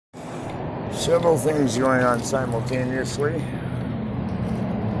Several things going on simultaneously.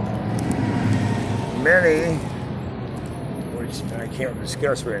 Many, which I can't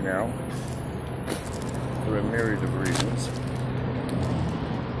discuss right now for a myriad of reasons,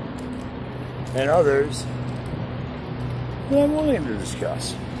 and others that I'm willing to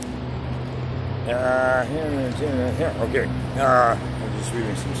discuss. Okay. I'm just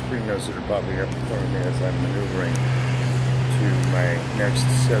reading some screen notes that are popping up in front of me as I'm maneuvering to my next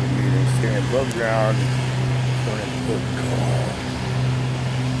set of meetings, staying above ground for an important call.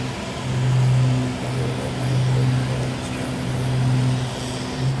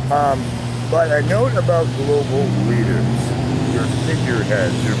 But a note about global leaders, your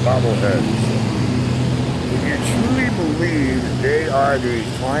figureheads, your bobbleheads. If you truly believe they are the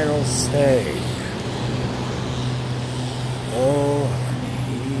final say, oh,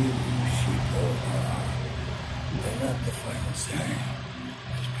 honey, sheeple, they're not the final say.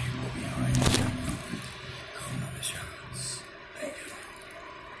 There's people behind them calling the shots. Thank you.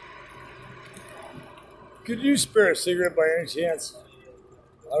 Could you spare a cigarette by any chance?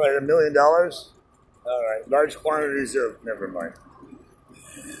 All right, $1 million? All right, large quantities of, never mind.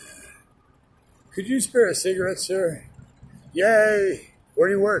 Could you spare a cigarette, sir? Yay! Where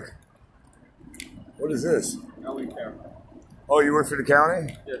do you work? What is this? LA Care. Oh, you work for the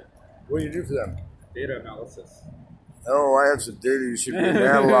county? Yeah. What do you do for them? Data analysis. Oh, I have some data you should be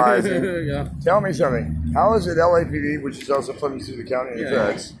analyzing. Yeah. Tell me something. How is it LAPD, which is also funded through the county and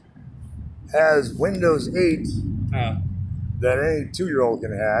feds, has Windows 8 that any 2-year-old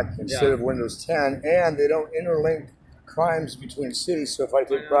can hack instead of Windows 10, and they don't interlink crimes between cities, so if I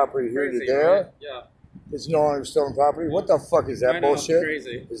take property here to there, right? it's no longer stolen property? What the fuck is that bullshit?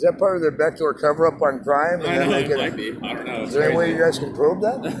 Crazy. Is that part of their backdoor cover-up on crime? I know, it might be. I don't know. Is there any way you guys can probe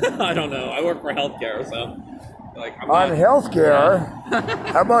that? I don't know. I work for healthcare, so... Like, on healthcare,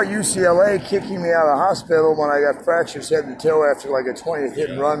 how about UCLA kicking me out of the hospital when I got fractures head to toe after like a 20th hit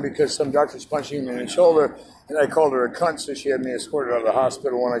and run because some doctor's punching me in the shoulder, and I called her a cunt, so she had me escorted out of the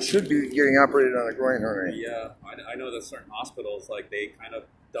hospital when I should be getting operated on a groin hernia. Yeah, I know that certain hospitals, like, they kind of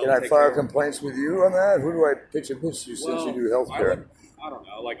don't. Can I file complaints with you on that? Who do I pitch a pitch to since you do healthcare? I don't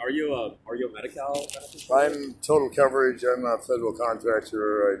know. Like, are you a medical? I'm total coverage. I'm a federal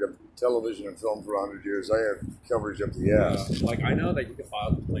contractor. I did television and film for 100 years. I have coverage up the ass. Like, I know that you can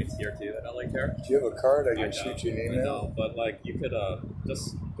file complaints here too at LA Care. Do you have a card? I can shoot you an email. No, but like you could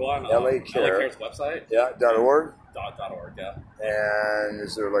just go on LA Care's website. Yeah, .org. .org. Yeah. And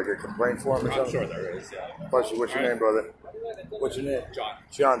is there like a complaint form or something? I'm sure there is. Yeah. What's your name, brother? What's your name? John.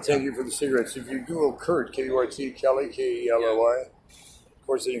 John, thank you for the cigarettes. If you Google Kurt, K-U-R-T, Kelly, K-E-L-L-Y. Of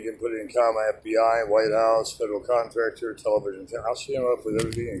course, then you can put it in comma, FBI, White House, federal contractor, television. I'll show you up with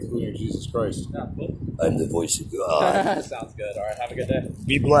everything, including Jesus Christ. Yeah, cool. I'm the voice of God. Sounds good. All right, have a good day.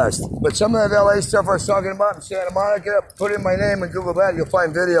 Be blessed. But some of that LA stuff I was talking about in Santa Monica, put in my name and Google that, you'll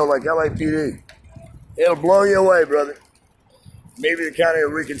find video like LAPD. It'll blow you away, brother. Maybe the county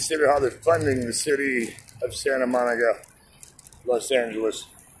will reconsider how they're funding the city of Santa Monica, Los Angeles.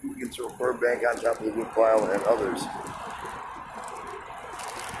 You can throw Burbank on top of the wood pile and others.